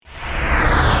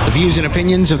The views and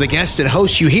opinions of the guests and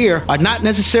hosts you hear are not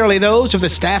necessarily those of the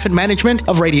staff and management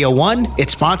of Radio 1,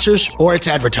 its sponsors, or its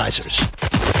advertisers.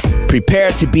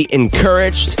 Prepare to be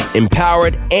encouraged,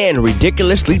 empowered, and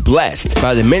ridiculously blessed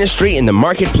by the Ministry in the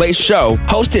Marketplace show,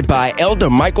 hosted by Elder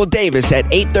Michael Davis at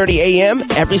 8:30 a.m.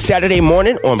 every Saturday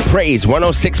morning on Praise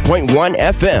 106.1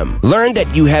 FM. Learn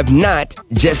that you have not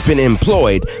just been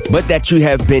employed, but that you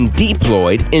have been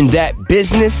deployed in that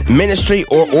business, ministry,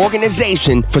 or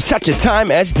organization for such a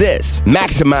time as this.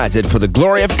 Maximize it for the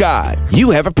glory of God. You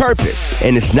have a purpose,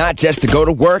 and it's not just to go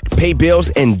to work, pay bills,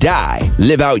 and die.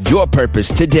 Live out your purpose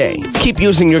today. Keep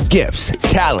using your gifts,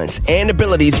 talents, and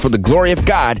abilities for the glory of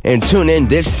God, and tune in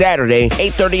this Saturday,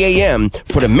 8:30 a.m.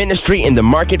 for the Ministry in the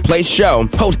Marketplace show,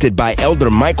 hosted by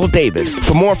Elder Michael Davis.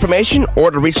 For more information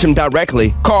or to reach him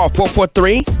directly, call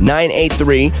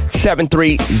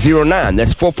 443-983-7309.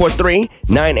 That's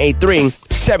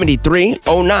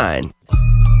 443-983-7309.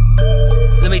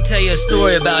 Let me tell you a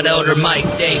story about Elder Mike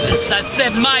Davis. I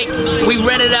said, Mike, we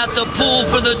rented out the pool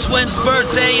for the twins'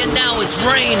 birthday and now it's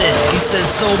raining. He says,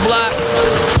 so Block,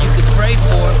 you could pray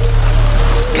for it.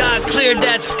 God cleared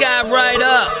that sky right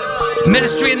up.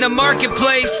 Ministry in the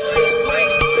Marketplace.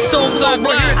 So Block, the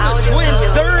twins'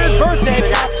 third birthday.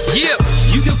 Yeah,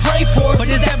 you can pray for it, but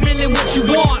is that really what you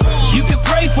want? You can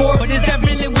pray for it, but is that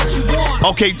really what you want?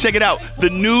 Okay, check it out. The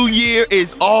new year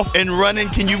is off and running.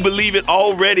 Can you believe it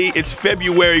already? It's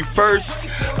February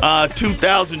 1st,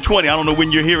 2020. I don't know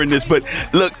when you're hearing this, but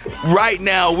look, right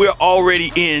now we're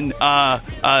already in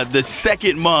the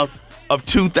second month of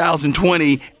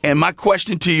 2020. And my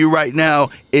question to you right now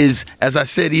is, as I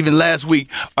said even last week,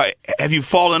 have you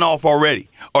fallen off already?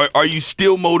 Or are you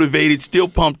still motivated, still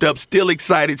pumped up, still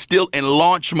excited, still in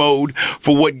launch mode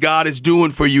for what God is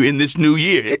doing for you in this new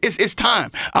year? It's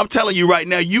time. I'm telling you right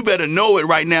now, you better know it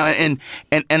right now. And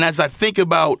as I think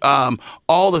about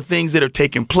all the things that are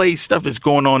taking place, stuff that's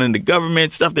going on in the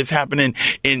government, stuff that's happening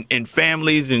in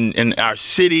families in our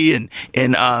city and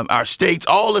in our states,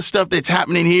 all the stuff that's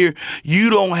happening here,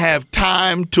 you don't have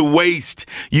time to waste.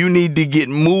 You need to get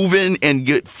moving and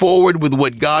get forward with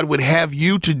what God would have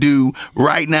you to do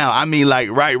right now. I mean, like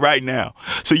right now.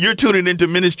 So you're tuning into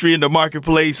Ministry in the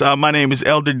Marketplace. My name is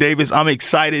Elder Davis. I'm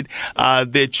excited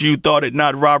that you thought it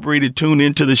not robbery to tune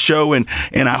into the show, and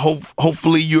I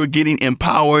hopefully you're getting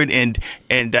empowered and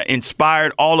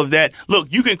inspired. All of that.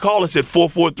 Look, you can call us at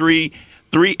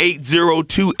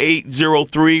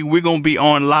 443-380-2803. We're going to be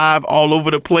on live all over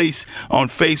the place on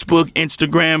Facebook,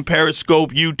 Instagram,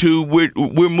 Periscope, YouTube.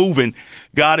 We're moving.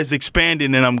 God is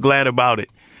expanding, and I'm glad about it.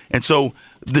 And so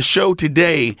the show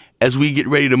today, as we get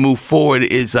ready to move forward,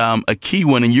 is a key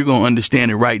one, and you're going to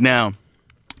understand it right now,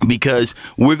 because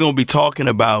we're going to be talking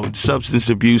about substance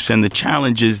abuse and the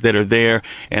challenges that are there.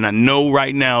 And I know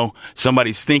right now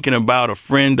somebody's thinking about a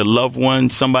friend, a loved one,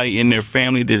 somebody in their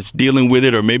family that's dealing with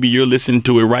it, or maybe you're listening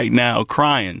to it right now,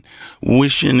 crying,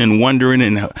 wishing and wondering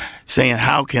and saying,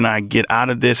 how can I get out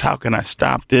of this? How can I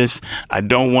stop this? I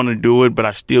don't want to do it, but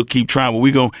I still keep trying. Well,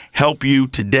 we're going to help you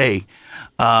today.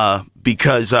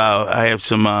 Because I have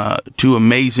some two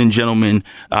amazing gentlemen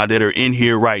that are in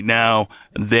here right now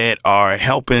that are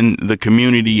helping the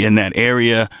community in that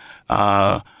area.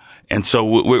 And so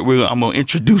I'm going to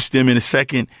introduce them in a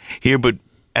second here. But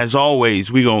as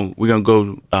always, we're going to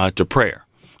go to prayer.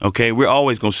 OK, we're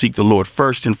always going to seek the Lord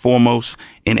first and foremost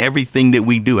in everything that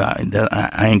we do.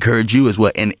 I encourage you as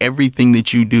well. In everything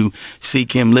that you do,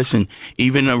 seek him. Listen,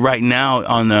 even right now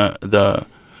on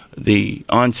the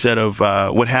onset of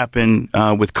what happened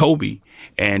with Kobe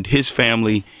and his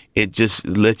family, it just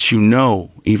lets you know,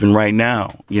 even right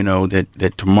now, you know,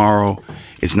 that tomorrow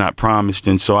is not promised.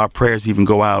 And so our prayers even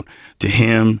go out to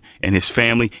him and his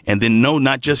family. And then, no,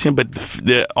 not just him, but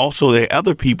also the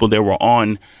other people that were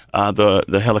on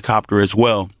the helicopter as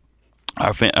well.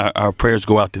 Our prayers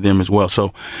go out to them as well.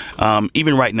 So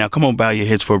even right now, come on, bow your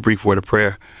heads for a brief word of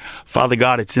prayer. Father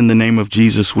God, it's in the name of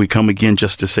Jesus. We come again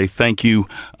just to say thank you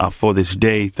for this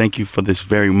day. Thank you for this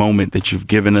very moment that you've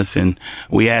given us. And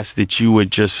we ask that you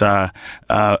would just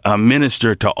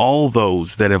minister to all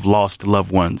those that have lost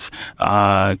loved ones,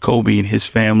 Kobe and his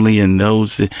family, and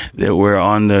those that were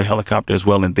on the helicopter as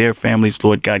well, and their families.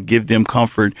 Lord God, give them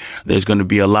comfort. There's going to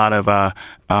be a lot of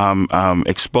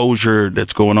exposure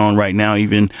that's going on right now,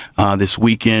 even this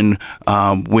weekend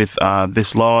with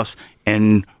this loss.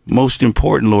 And most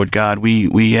important, Lord God,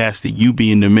 we ask that you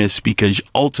be in the midst, because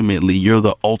ultimately you're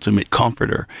the ultimate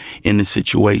comforter in the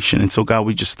situation. And so, God,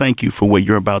 we just thank you for what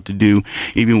you're about to do,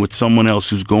 even with someone else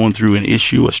who's going through an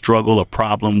issue, a struggle, a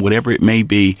problem, whatever it may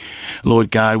be. Lord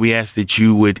God, we ask that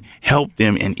you would help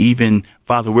them. And even,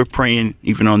 Father, we're praying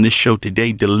even on this show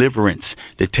today, deliverance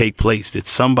to take place, that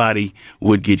somebody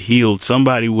would get healed.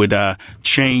 Somebody would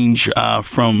change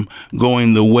from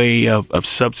going the way of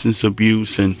substance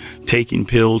abuse and taking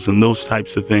pills and those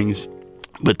types of things,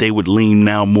 but they would lean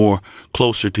now more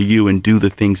closer to you and do the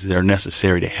things that are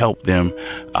necessary to help them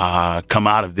come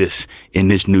out of this in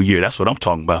this new year. That's what I'm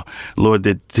talking about. Lord,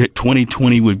 that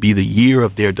 2020 would be the year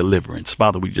of their deliverance.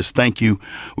 Father, we just thank you.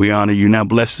 We honor you. Now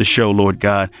bless the show, Lord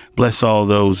God. Bless all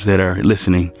those that are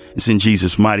listening. It's in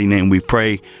Jesus' mighty name we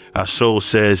pray. Our soul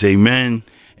says amen,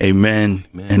 amen,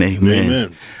 and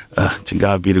amen. To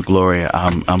God be the glory.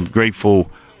 I'm grateful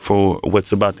for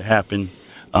what's about to happen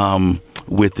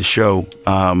with the show,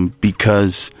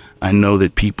 because I know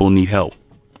that people need help.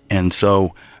 And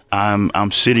so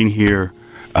I'm sitting here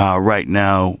right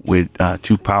now with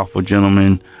two powerful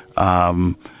gentlemen,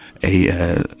 a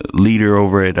leader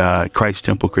over at Christ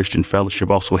Temple Christian Fellowship,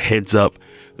 also heads up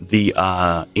the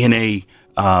NA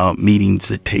meetings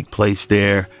that take place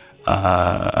there.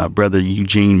 Brother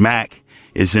Eugene Mack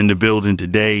is in the building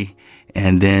today.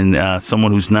 And then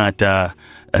someone who's not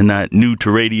new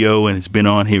to radio and has been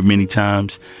on here many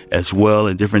times as well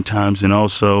at different times. And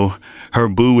also her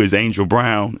boo is Angel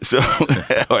Brown. So,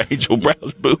 or Angel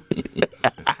Brown's boo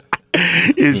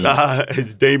is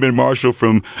Damon Marshall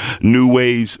from New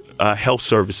Waves Health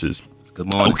Services. Good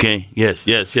morning. Okay. Yes.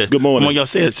 Good morning. Come on, y'all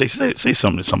say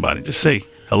something to somebody. Just say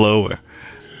hello.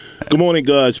 Good morning,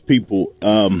 God's people.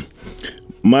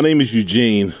 My name is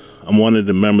Eugene. I'm one of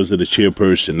the members of the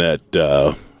chairperson at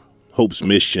Hope's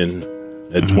Mission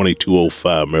at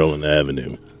 2205 Maryland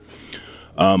Avenue.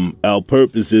 Our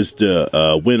purpose is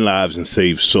to win lives and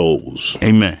save souls.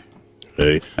 Amen.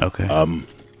 Okay. Okay.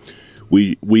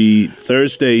 We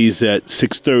Thursdays at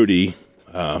 6:30,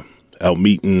 our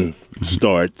meeting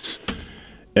starts,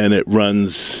 and it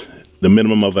runs the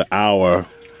minimum of an hour,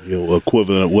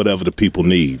 equivalent of whatever the people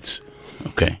needs.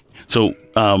 Okay. So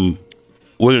we're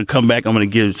going to come back. I'm going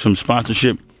to give some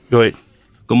sponsorship. Go ahead.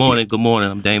 Good morning.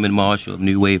 I'm Damon Marshall of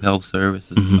New Wave Health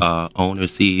Services, owner,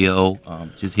 CEO.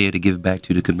 Just here to give back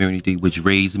to the community which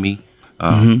raised me.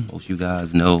 Most of you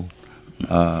guys know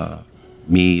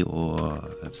me or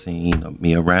have seen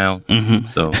me around.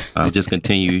 So I'll just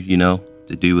continue, to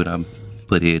do what I'm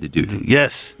put here to do.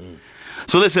 Yes.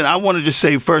 So listen, I want to just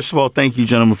say, first of all, thank you,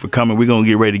 gentlemen, for coming. We're going to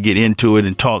get ready to get into it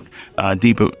and talk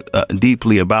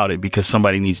deeply about it, because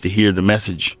somebody needs to hear the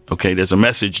message. Okay, there's a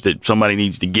message that somebody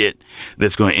needs to get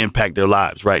that's going to impact their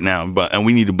lives right now. And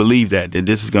we need to believe that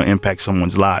this is going to impact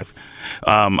someone's life.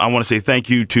 I want to say thank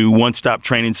you to One Stop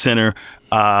Training Center,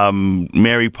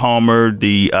 Mary Palmer,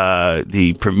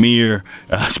 the premier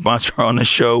sponsor on the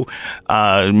show.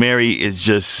 Mary is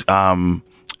just on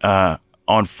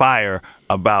fire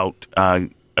about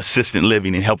assisted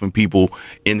living and helping people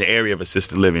in the area of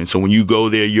assisted living. So when you go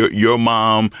there, your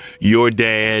mom, your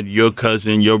dad, your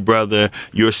cousin, your brother,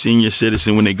 your senior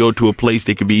citizen, when they go to a place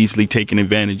they could be easily taken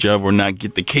advantage of or not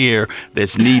get the care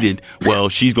that's needed, well,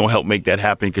 she's going to help make that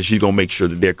happen, because she's going to make sure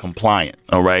that they're compliant.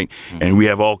 All right. And we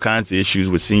have all kinds of issues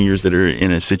with seniors that are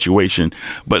in a situation.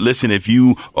 But listen, if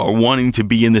you are wanting to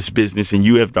be in this business and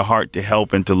you have the heart to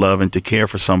help and to love and to care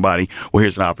for somebody, well,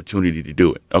 here's an opportunity to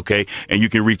do it. Okay. And you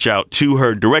can reach out to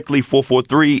her directly,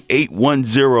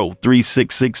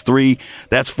 443-810-3663.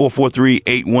 That's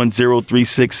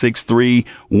 443-810-3663.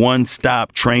 One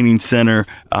Stop Training Center.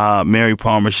 Mary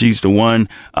Palmer, she's the one.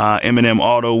 M&M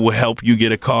Auto will help you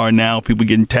get a car now. People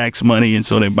getting tax money, and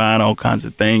so they're buying all kinds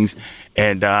of things.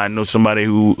 And I know somebody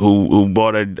who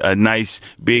bought a nice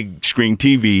big screen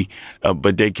TV,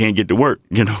 but they can't get to work.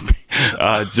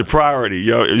 It's a priority.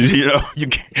 You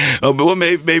can't. Well,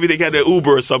 maybe they got an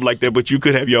Uber or something like that. But you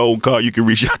could have your own car. You can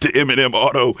reach out to M&M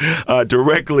Auto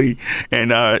directly and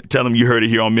tell them you heard it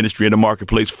here on Ministry in the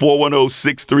Marketplace.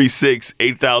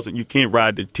 410-636-8000. You can't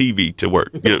ride the TV to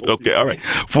work. Okay, all right.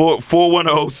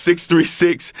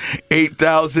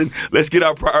 410-636-8000. Let's get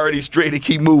our priorities straight and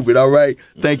keep moving. All right.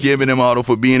 Thank you, M&M Auto,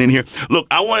 for being in here. Look,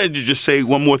 I wanted to just say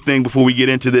one more thing before we get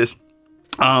into this.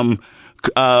 With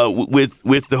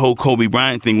the whole Kobe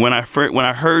Bryant thing, when I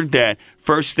heard that,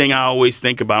 first thing I always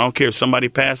think about, I don't care if somebody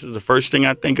passes, the first thing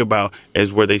I think about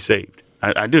is were they saved.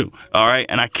 I do. All right.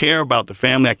 And I care about the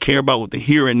family. I care about what the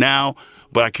here and now,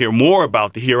 but I care more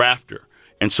about the hereafter.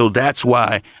 And so that's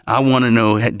why I want to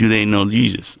know, do they know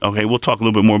Jesus? Okay. We'll talk a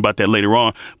little bit more about that later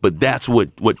on, but that's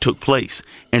what took place.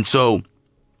 And so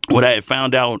what I had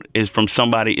found out is from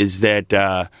somebody is that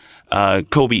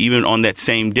Kobe, even on that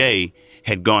same day,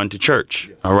 had gone to church.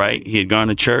 All right. He had gone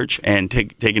to church and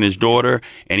taken his daughter.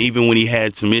 And even when he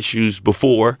had some issues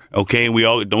before, okay, we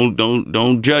all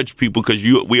don't judge people because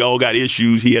we all got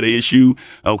issues. He had an issue.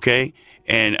 OK.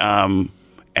 And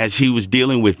as he was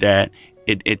dealing with that,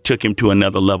 it took him to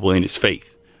another level in his faith.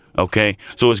 OK,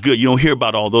 so it's good. You don't hear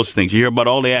about all those things. You hear about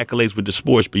all the accolades with the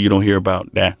sports, but you don't hear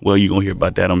about that. Well, you're going to hear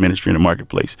about that on Ministry in the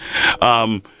Marketplace.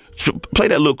 Play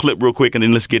that little clip real quick, and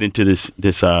then let's get into this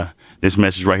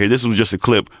message right here. This was just a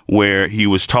clip where he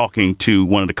was talking to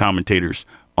one of the commentators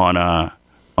on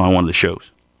one of the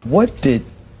shows. What did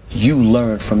you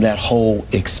learn from that whole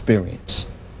experience?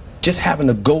 Just having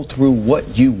to go through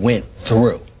what you went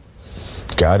through.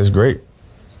 God is great.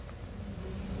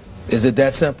 Is it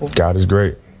that simple? God is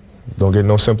great. Don't get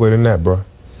no simpler than that, bro.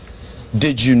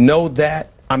 Did you know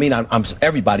that? I mean,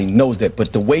 everybody knows that,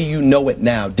 but the way you know it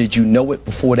now, did you know it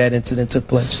before that incident took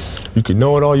place? You can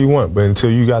know it all you want, but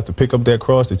until you got to pick up that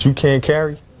cross that you can't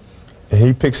carry, and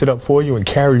he picks it up for you and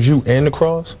carries you and the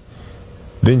cross,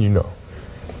 then you know.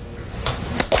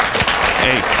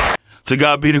 Hey, to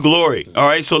God be the glory. All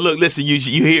right. So look, listen, you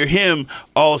hear him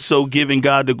also giving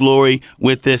God the glory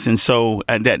with this. And so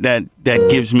that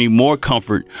gives me more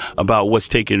comfort about what's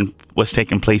taking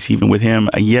place even with him.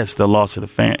 Yes, the loss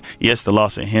of the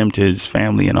loss of him to his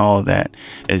family and all of that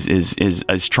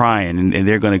is trying, and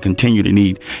they're going to continue to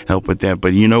need help with that.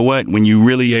 But you know what? When you're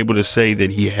really able to say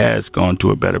that he has gone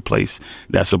to a better place,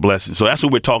 that's a blessing. So that's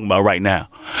what we're talking about right now.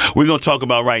 We're going to talk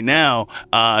about right now,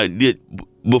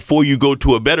 before you go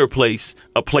to a better place,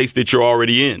 a place that you're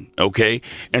already in. Okay.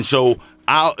 And so,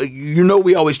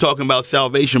 we always talking about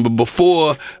salvation, but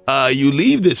before you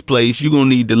leave this place, you're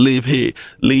going to need to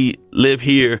live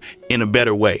here in a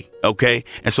better way. Okay.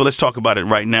 And so let's talk about it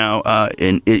right now.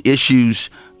 In issues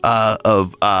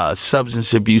of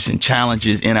substance abuse and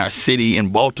challenges in our city, in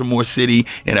Baltimore City,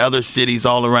 and other cities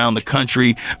all around the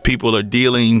country, people are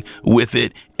dealing with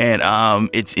it, and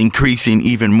it's increasing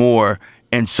even more.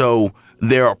 And so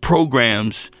there are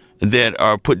programs that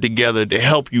are put together to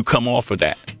help you come off of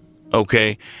that.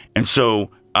 Okay. And so,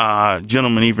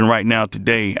 gentlemen, even right now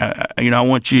today, I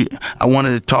wanted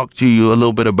to talk to you a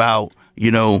little bit about,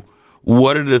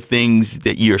 what are the things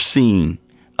that you're seeing,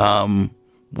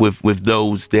 with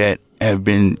those that have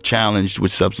been challenged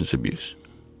with substance abuse?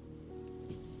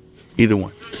 Either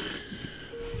one.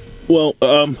 Well,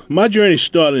 my journey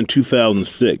started in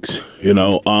 2006,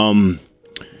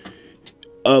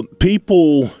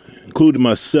 people, including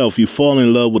myself, you fall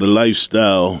in love with a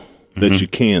lifestyle that you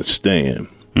can't stand,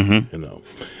 and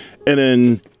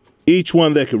then each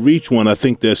one that could reach one, I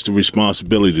think that's the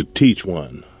responsibility to teach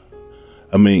one.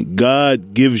 I mean,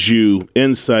 God gives you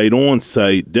insight on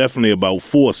sight, definitely about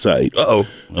foresight. Uh-oh.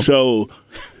 So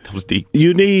that was deep.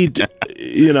 You need,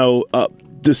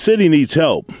 the city needs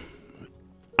help.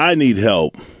 I need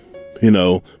help,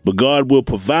 but God will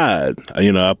provide.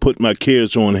 I put my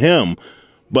cares on him.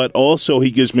 But also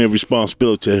he gives me a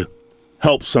responsibility to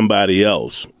help somebody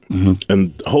else.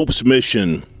 And Hope's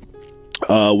mission,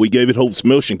 we gave it Hope's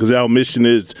mission because our mission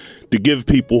is to give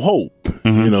people hope,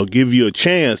 give you a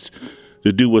chance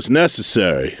to do what's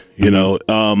necessary.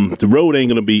 The road ain't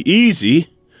going to be easy,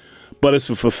 but it's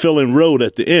a fulfilling road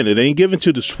at the end. It ain't given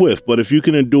to the swift, but if you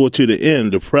can endure to the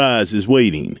end, the prize is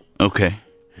waiting. Okay.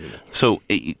 So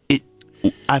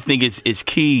I think it's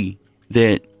key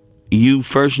that you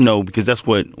first know, because that's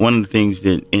one of the things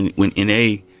that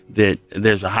that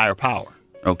there's a higher power,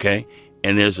 okay?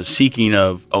 And there's a seeking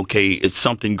of, okay, it's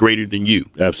something greater than you.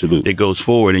 Absolutely. That goes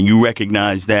forward, and you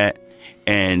recognize that,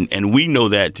 and we know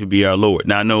that to be our Lord.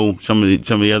 Now, I know some of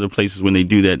the other places when they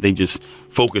do that, they just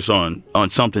focus on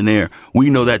something there. We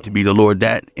know that to be the Lord,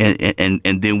 that,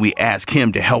 and then we ask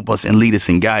him to help us and lead us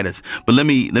and guide us. But let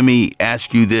me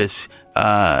ask you this,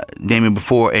 Damon,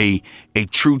 before a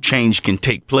true change can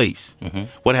take place,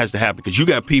 what has to happen? Because you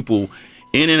got people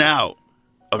in and out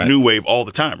of New Wave all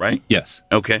the time, right? Yes.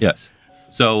 Okay. Yes.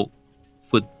 So,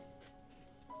 for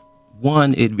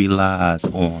one, it relies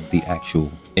on the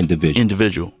actual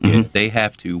individual. Mm-hmm. They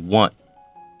have to want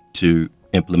to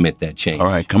implement that change. All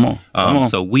right, come on.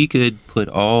 So we could put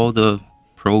all the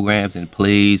programs in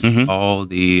place, all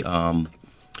the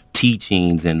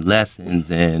teachings and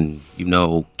lessons and,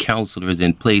 counselors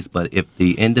in place. But if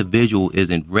the individual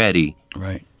isn't ready,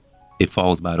 right, it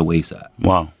falls by the wayside.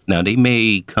 Wow. Now, they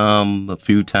may come a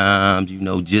few times,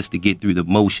 just to get through the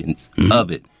motions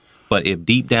of it. But if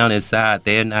deep down inside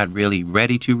they're not really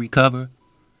ready to recover,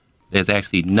 there's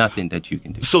actually nothing that you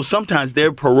can do. So sometimes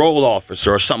their parole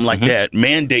officer or something like that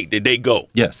mandate that they go.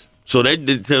 Yes. So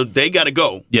they got to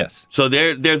go. Yes. So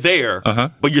they're there,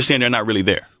 but you're saying they're not really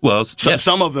there. Well,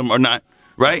 some of them are not,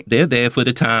 right? They're there for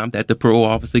the time that the parole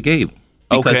officer gave them.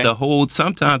 Because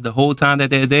sometimes the whole time that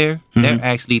they're there, they're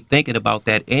actually thinking about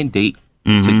that end date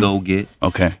to go get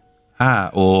high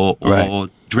or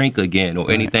drink again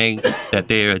or anything that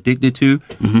they're addicted to.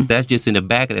 That's just in the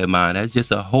back of their mind. That's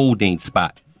just a holding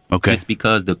spot. Okay. Just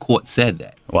because the court said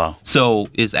that. Wow. So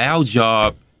it's our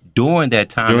job during that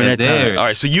time. During that time. All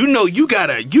right. So you got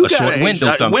a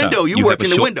window. You work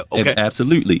in the window. Okay.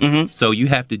 Absolutely. So you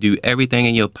have to do everything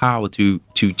in your power to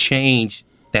change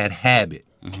that habit.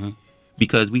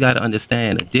 Because we got to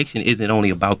understand, addiction isn't only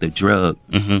about the drug.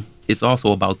 It's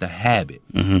also about the habit.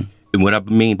 And what I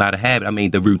mean by the habit, I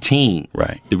mean the routine.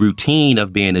 Right. The routine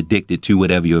of being addicted to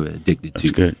whatever you're addicted to.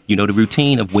 That's good. You know, the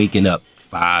routine of waking up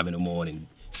 5 a.m,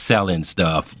 selling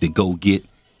stuff to go get,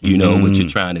 what you're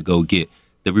trying to go get.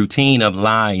 The routine of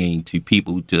lying to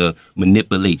people to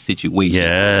manipulate situations.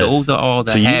 Yes. Those are all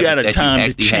the habits got a that time you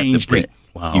actually to change have to break.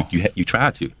 Wow. You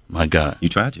try to. My God. You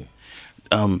try to.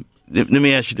 Let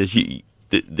me ask you this. You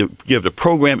have the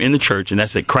program in the church, and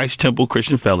that's at Christ Temple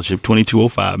Christian Fellowship,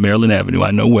 2205 Maryland Avenue.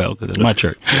 I know well because that's my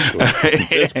church. That's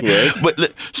correct.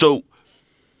 But so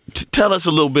tell us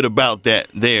a little bit about that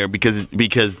there, because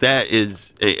that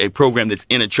is a program that's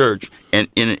in a church and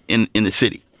in the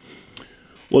city.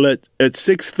 Well, at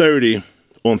 6:30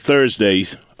 on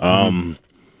Thursdays,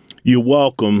 you're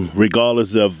welcome,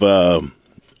 regardless of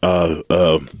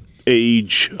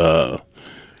age,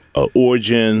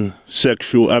 origin,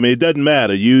 sexual. I mean, it doesn't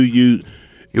matter. You're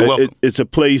welcome. It's a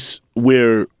place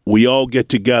where we all get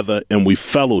together and we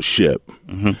fellowship,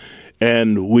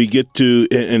 and we get to,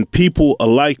 and people are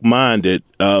like-minded.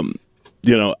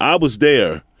 I was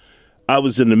there. I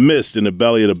was in the midst, in the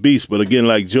belly of the beast. But again,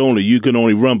 like Jonah, you can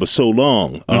only run but so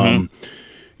long.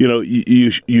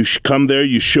 You come there,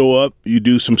 you show up, you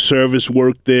do some service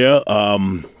work there,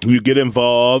 you get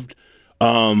involved,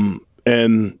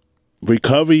 and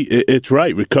recovery, it's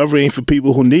right. Recovery ain't for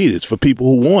people who need it. It's for people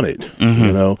who want it,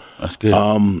 That's good.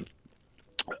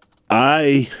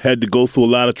 I had to go through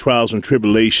a lot of trials and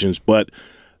tribulations, but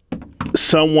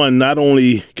someone not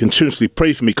only continuously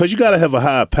pray for me, because you got to have a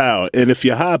higher power, and if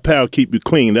your higher power keep you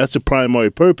clean, that's the primary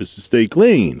purpose, to stay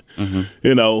clean,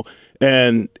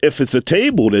 and if it's a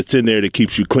table that's in there that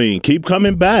keeps you clean, keep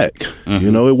coming back.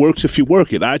 It works if you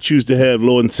work it. I choose to have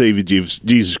Lord and Savior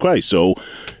Jesus Christ, so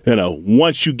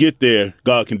once you get there,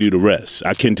 God can do the rest.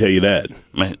 I can tell you that.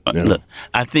 Man, look,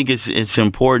 I think it's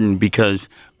important, because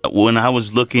when I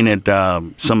was looking at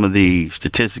some of the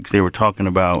statistics they were talking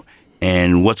about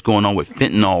and what's going on with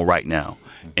fentanyl right now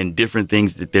and different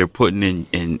things that they're putting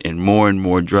in more and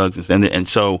more drugs and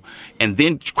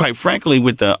then quite frankly,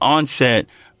 with the onset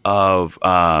of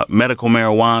medical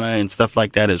marijuana and stuff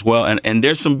like that as well, and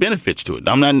there's some benefits to it.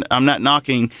 I'm not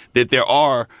knocking that there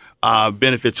are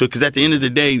benefits to it, because at the end of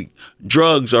the day,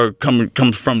 drugs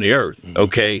comes from the earth,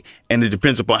 okay, and it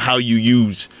depends upon how you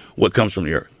use what comes from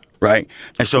the earth, right?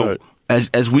 And so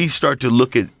as we start to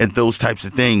look at those types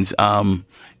of things,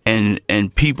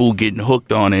 and people getting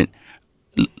hooked on it,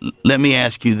 let me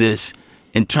ask you this: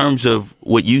 in terms of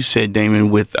what you said,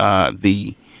 Damon, with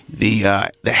the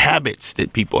habits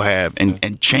that people have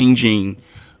and changing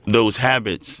those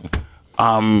habits,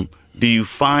 do you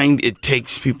find it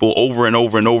takes people over and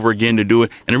over and over again to do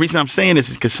it? And the reason I'm saying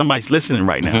this is because somebody's listening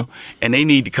right now and they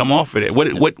need to come off of it.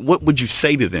 What would you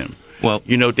say to them? Well,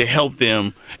 to help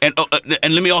them, and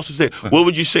let me also say, what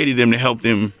would you say to them to help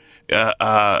them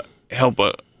help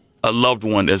a loved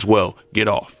one as well get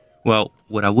off? Well,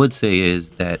 what I would say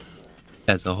is that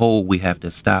as a whole, we have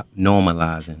to stop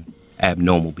normalizing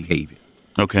abnormal behavior.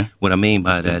 Okay. What I mean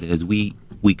by that is we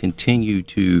continue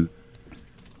to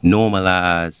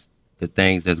normalize the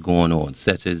things that's going on,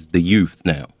 such as the youth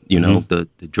now. The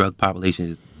drug population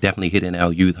is definitely hitting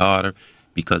our youth harder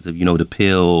because of, the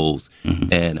pills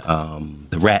and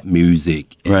the rap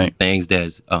music and things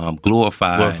that's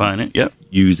glorifying it. Yep.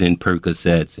 Using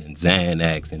Percocets and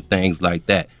Xanax and things like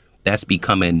that. That's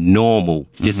becoming normal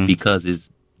just because it's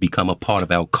become a part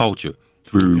of our culture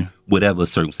through whatever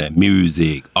circumstance,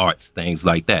 music, arts, things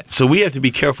like that. So we have to be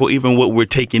careful even what we're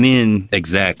taking in.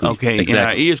 Exactly. Okay, in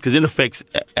our ears, because it affects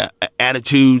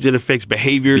attitudes, it affects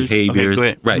behaviors. Okay, go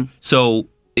ahead. Right. So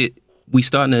we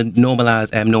starting to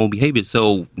normalize abnormal behavior.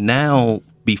 So now,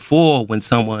 before, when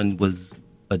someone was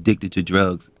addicted to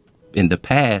drugs in the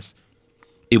past,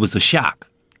 it was a shock.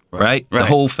 Right? The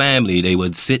whole family, they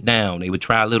would sit down, they would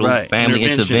try a little family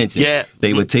intervention. Yeah.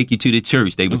 They would take you to the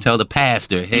church. They would tell the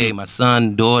pastor, hey, my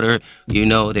son, daughter,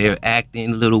 they're acting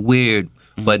a little weird.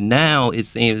 But now it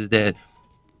seems that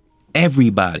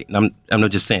everybody, and I'm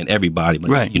not just saying everybody, but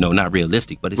Right. not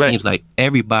realistic, but it Right. seems like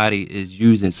everybody is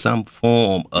using some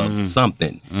form of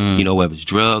something, whether it's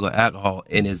drug or alcohol,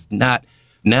 and it's not.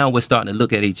 Now we're starting to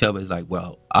look at each other as like,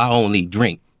 well, I only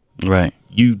drink. Right.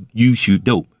 You shoot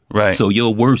dope. Right. So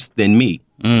you're worse than me.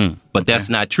 But that's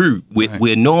not true.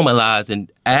 We're normalizing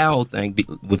our thing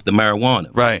with the marijuana.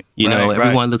 Right.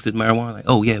 Everyone looks at marijuana like,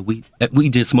 oh yeah, we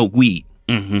just smoke weed.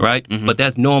 Right? But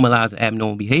that's normalized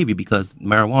abnormal behavior because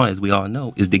marijuana, as we all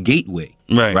know, is the gateway.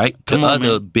 Right. To Come on,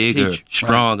 other man. bigger, Teach.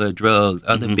 stronger drugs,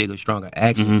 other bigger, stronger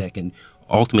actions that can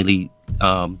ultimately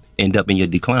end up in your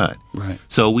decline. Right.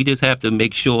 So we just have to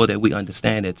make sure that we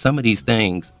understand that some of these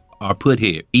things are put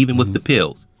here, even with the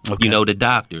pills. Okay. The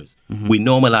doctors, we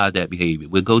normalize that behavior.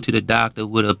 We go to the doctor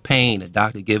with a pain. The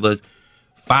doctor give us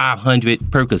 500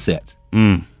 Percocets,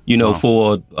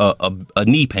 for a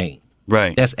knee pain.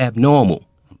 Right. That's abnormal.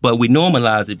 But we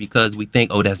normalize it because we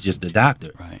think, oh, that's just the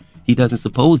doctor. Right. He doesn't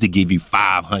supposed to give you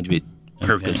 500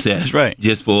 Percocets. That's right.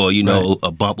 Just for,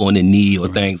 a bump on the knee or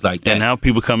things like that. And now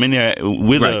people come in there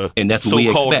with a And that's what we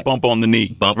so-called expect. bump on the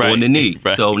knee. Bump on the knee.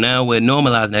 Right. So now we're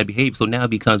normalizing that behavior. So now it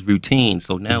becomes routine.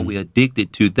 So now we're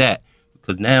addicted to that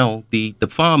because now the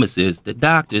pharmacists, the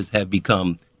doctors have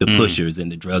become the pushers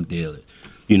and the drug dealers,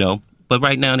 But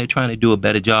right now they're trying to do a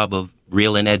better job of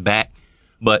reeling that back.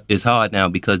 But it's hard now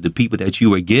because the people that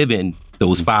you were giving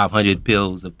those 500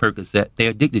 pills of Percocet, they're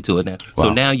addicted to it now. Wow.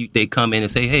 So now they come in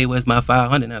and say, hey, where's my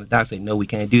 500? Now the doctor say, no, we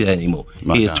can't do that anymore.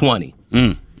 Here's 20.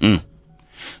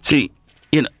 See,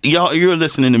 y'all, you're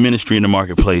listening to Ministry in the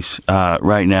Marketplace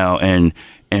right now, and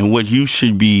what you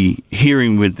should be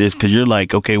hearing with this, because you're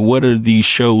like, okay, what are these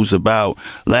shows about?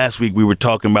 Last week we were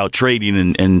talking about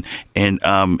trading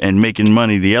and making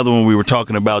money. The other one we were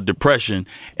talking about depression,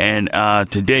 and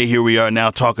today here we are now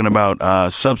talking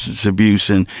about substance abuse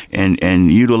and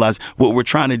utilize. What we're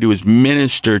trying to do is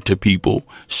minister to people,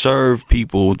 serve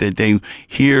people, that they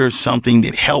hear something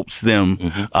that helps them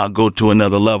go to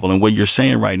another level. And what you're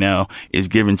saying right now is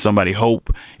giving somebody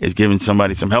hope, is giving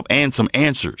somebody some help and some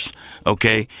answers.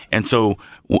 Okay. And so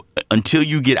until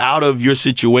you get out of your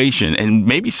situation, and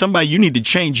maybe somebody you need to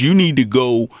change, you need to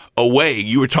go away.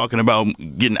 You were talking about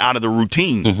getting out of the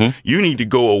routine. You need to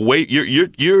go away.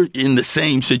 You're in the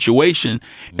same situation.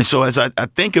 And so as I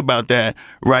think about that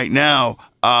right now,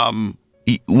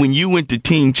 when you went to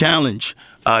Teen Challenge,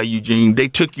 Eugene, they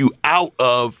took you out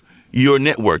of your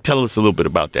network. Tell us a little bit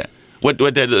about that. What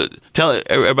that tell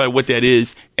everybody what that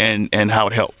is and how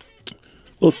it helped.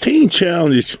 Well, Teen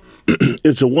Challenge,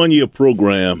 it's a 1-year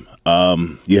program.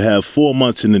 You have 4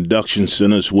 months in induction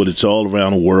centers, where it's all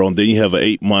around the world. Then you have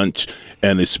 8 months,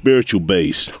 and it's spiritual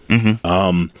based.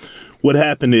 What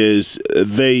happened is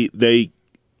they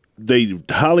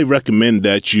highly recommend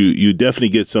that you definitely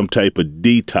get some type of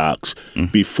detox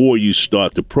before you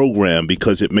start the program,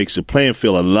 because it makes the playing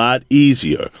field a lot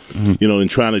easier, than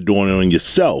trying to do it on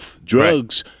yourself.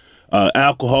 Drugs,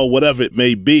 alcohol, whatever it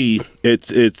may be, it's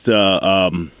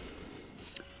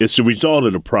the result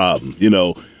of the problem.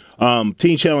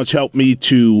 Teen Challenge helped me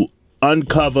to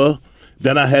uncover.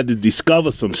 Then I had to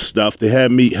discover some stuff. They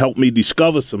had help me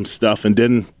discover some stuff, and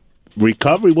then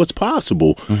recovery was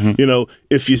possible.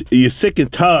 If you're sick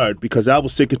and tired, because I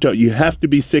was sick and tired, you have to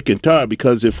be sick and tired,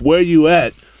 because if where you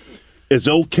at is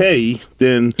okay,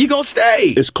 then you gonna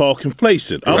stay. It's called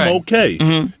complacent. I'm okay.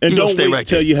 And don't wait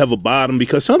until you have a bottom,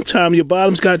 because sometimes your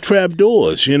bottom's got trap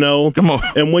doors, Come on.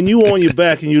 And when you on your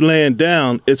back and you laying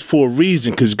down, it's for a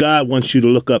reason, because God wants you to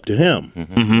look up to Him.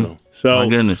 So, my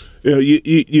goodness,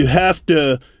 you have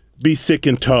to be sick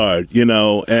and tired, and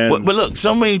but look,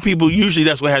 so many people, usually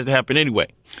that's what has to happen anyway.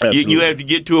 You have to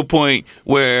get to a point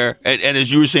where, and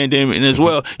as you were saying, Damon, as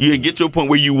well, you get to a point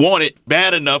where you want it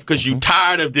bad enough because you're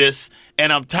tired of this,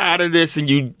 and I'm tired of this, and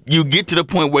you get to the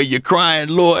point where you're crying,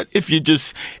 Lord, if you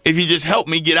just help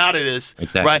me get out of this,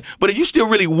 right? But if you still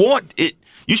really want it,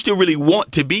 you still really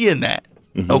want to be in that,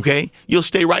 okay, you'll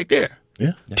stay right there.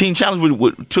 Yeah. Teen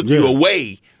Challenge took you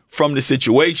away from the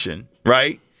situation,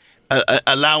 right?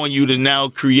 Allowing you to now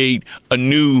create a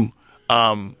new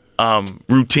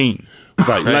routine.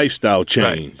 Right, lifestyle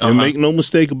change. Right. And make no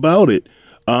mistake about it,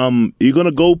 you're going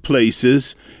to go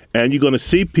places, and you're going to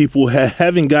see people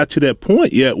haven't got to that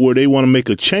point yet where they want to make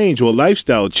a change or a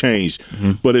lifestyle change.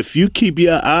 But if you keep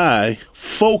your eye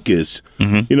focused,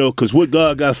 because what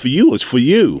God got for you is for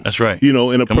you. That's right.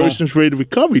 And a person's rate of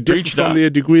recovery different from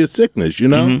their degree of sickness, you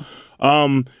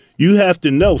have to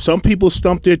know. Some people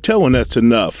stump their toe, and that's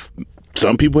enough.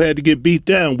 Some people had to get beat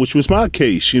down, which was my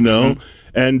case,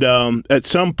 And at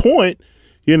some point,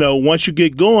 once you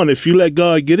get going, if you let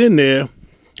God get in there,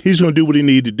 He's going to do what He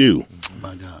need to do. Oh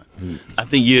my God. I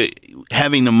think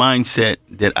having the mindset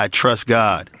that I trust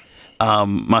God.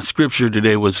 My scripture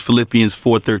today was Philippians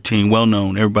 4:13, well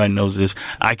known. Everybody knows this.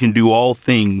 I can do all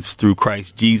things through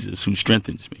Christ Jesus who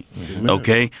strengthens me. Amen.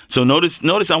 Okay. So notice,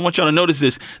 I want y'all to notice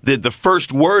this, that the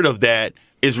first word of that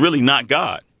is really not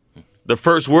God. The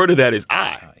first word of that is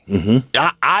I. Mm-hmm.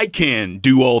 I can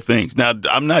do all things. Now,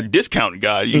 I'm not discounting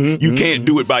God. You can't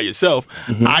do it by yourself.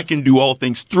 Mm-hmm. I can do all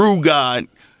things through God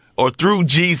or through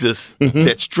Jesus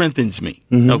that strengthens me.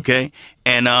 Mm-hmm. Okay.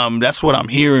 And that's what I'm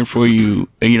hearing for you,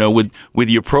 with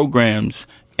your programs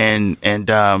and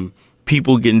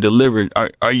people getting delivered.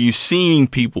 Are you seeing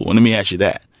people? And let me ask you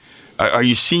that. Are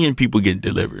you seeing people get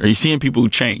delivered? Are you seeing people who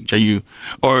change?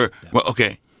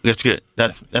 Okay. That's good.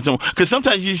 That's because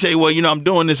sometimes you say, well, I'm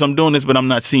doing this, but I'm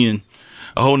not seeing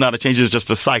a whole lot of changes. It's just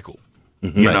a cycle,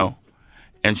 you know?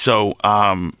 And so,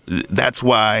 that's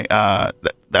why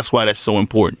that's so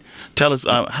important. Tell us,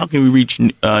 how can we reach,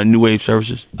 New Wave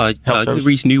Services? You can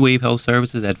reach New Wave Health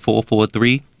Services at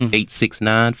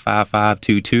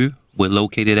 443-869-5522. We're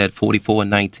located at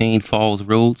 4419 Falls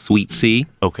Road, Suite C.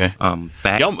 Okay.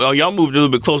 Facts. Y'all moved a little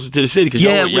bit closer to the city because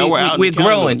y'all were out. We're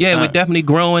growing. Yeah, we're definitely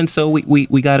growing. So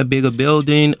we got a bigger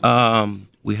building.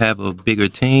 We have a bigger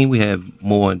team. We have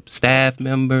more staff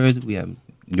members. We have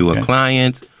newer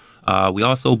clients. We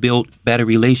also built better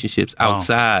relationships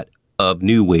outside of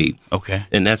New Wave. Okay.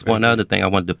 And that's one other thing I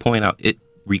wanted to point out.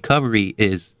 Recovery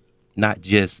is not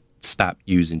just stop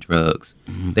using drugs.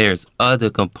 Mm-hmm. There's other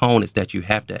components that you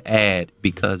have to add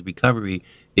because recovery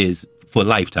is for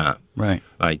lifetime. Right.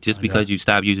 Just because you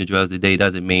stop using drugs today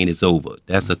doesn't mean it's over.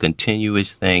 That's a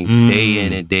continuous thing, day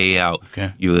in and day out.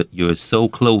 Okay. You're so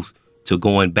close to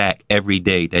going back every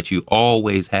day that you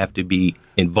always have to be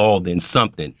involved in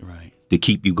something. Right. To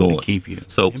keep you going.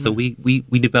 So we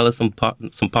developed some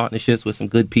partnerships with some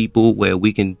good people where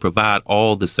we can provide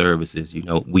all the services.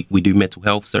 We do mental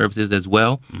health services as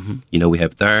well. Mm-hmm. We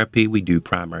have therapy. We do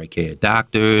primary care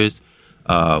doctors.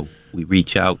 We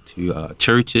reach out to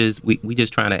churches. We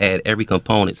just trying to add every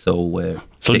component. So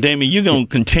Damon, you're going to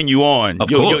continue on. Of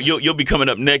course. You'll be coming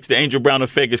up next. The Angel Brown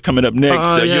Effect is coming up next.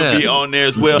 So you'll be on there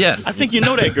as well. Yes. I think you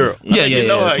know that girl. Yeah.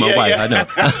 That's my wife. I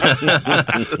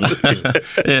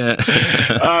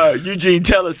know. Eugene,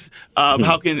 tell us,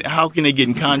 how can they get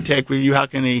in contact with you? How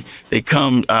can they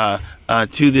come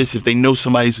to this if they know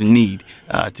somebody's in need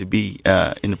to be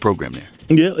in the program there?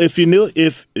 Yeah, if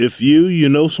you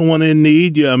know someone in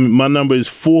need, my number is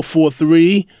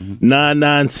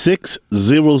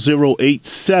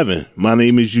 443-996-0087. My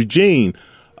name is Eugene.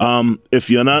 If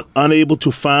you're not unable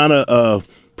to find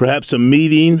perhaps a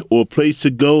meeting or a place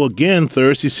to go, again,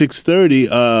 Thursday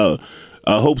 6:30,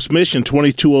 Hope's Mission,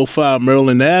 2205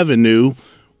 Maryland Avenue,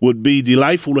 would be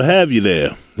delightful to have you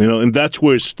there. And that's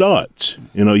where it starts.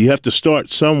 You have to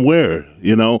start somewhere.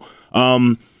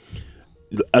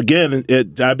 Again,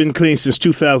 I've been clean since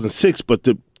 2006, but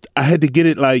I had to get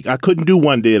it I couldn't do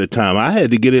one day at a time. I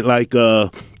had to get it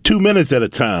 2 minutes at a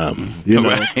time,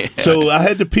 Right. So I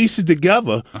had to piece it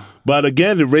together. But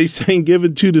again, the race ain't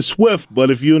given to the swift.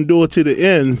 But if you endure to the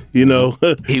end, He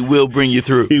will bring you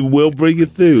through. He will bring you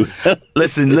through.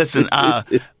 Listen.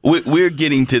 We're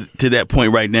getting to that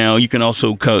point right now. You can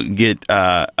also get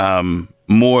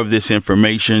more of this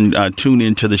information. Tune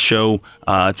into the show.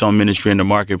 It's on Ministry in the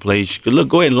Marketplace.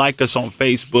 Go ahead and like us on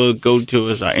Facebook. Go to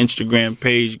our Instagram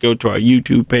page. Go to our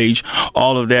YouTube page.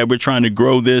 All of that. We're trying to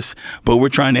grow this, but we're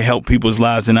trying to help people's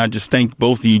lives. And I just thank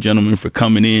both of you gentlemen for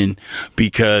coming in,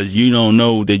 because you don't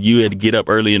know that you had to get up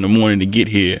early in the morning to get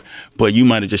here, but you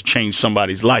might have just changed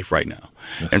somebody's life right now.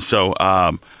 Yes. And so,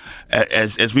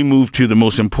 as we move to the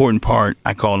most important part,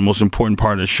 I call it the most important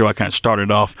part of the show. I kind of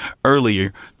started off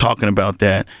earlier talking about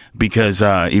that because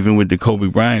even with the Kobe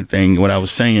Bryant thing, what I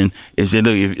was saying is that,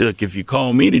 look, if you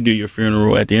call me to do your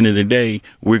funeral, at the end of the day,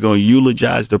 we're going to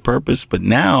eulogize the purpose. But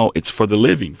now it's for the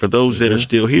living, for those that are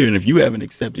still here. And if you haven't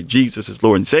accepted Jesus as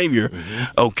Lord and Savior,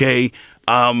 okay,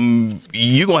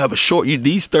 you're going to have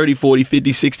these 30, 40,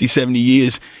 50, 60, 70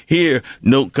 years here,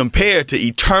 compared to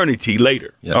eternity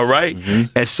later. Yes. All right.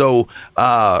 Mm-hmm. And so,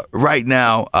 right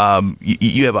now,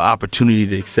 you have an opportunity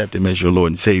to accept him as your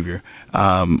Lord and Savior.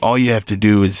 All you have to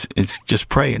do is just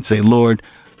pray and say, Lord,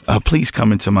 please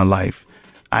come into my life.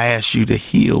 I ask you to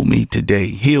heal me today.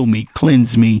 Heal me,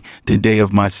 cleanse me today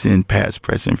of my sin, past,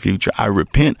 present, future. I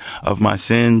repent of my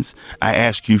sins. I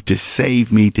ask you to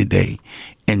save me today.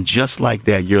 And just like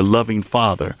that, your loving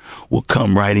Father will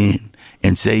come right in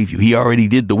and save you. He already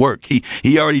did the work. He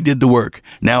already did the work.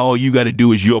 Now all you got to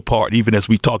do is your part, even as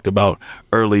we talked about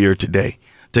earlier today.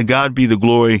 To God be the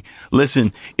glory.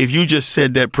 Listen, if you just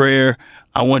said that prayer,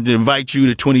 I wanted to invite you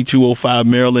to 2205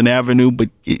 Maryland Avenue, but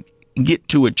get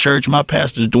to a church. My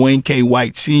pastor's Dwayne K.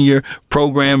 White Sr.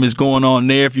 program is going on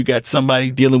there if you got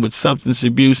somebody dealing with substance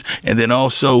abuse. And then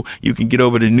also you can get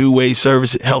over to New Wave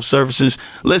Health Services.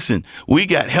 Listen, we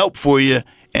got help for you,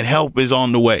 and help is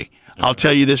on the way. I'll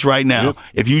tell you this right now. Yep.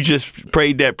 If you just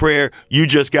prayed that prayer, you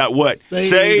just got what?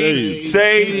 Saved.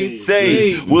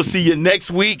 We'll see you next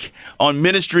week on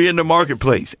Ministry in the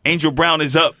Marketplace. Angel Brown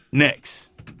is up next.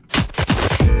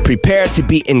 Prepare to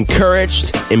be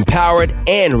encouraged, empowered,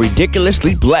 and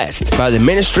ridiculously blessed by the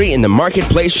Ministry in the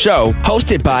Marketplace show,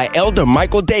 hosted by Elder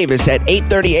Michael Davis at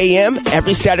 8:30 a.m.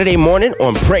 every Saturday morning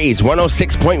on Praise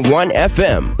 106.1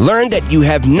 FM. Learn that you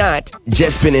have not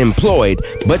just been employed,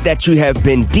 but that you have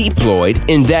been deployed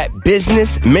in that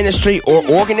business, ministry, or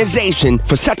organization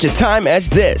for such a time as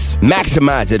this.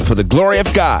 Maximize it for the glory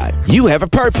of God. You have a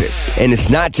purpose, and it's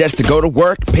not just to go to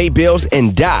work, pay bills,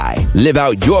 and die. Live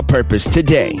out your purpose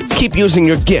today. Keep using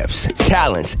your gifts,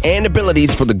 talents, and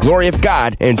abilities for the glory of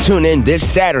God, and tune in this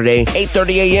Saturday,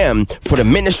 8:30 a.m. for the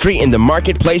Ministry in the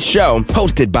Marketplace show,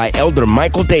 hosted by Elder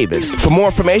Michael Davis. For more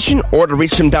information or to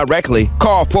reach him directly,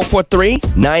 call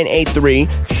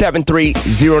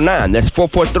 443-983-7309. That's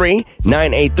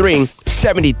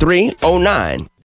 443-983-7309.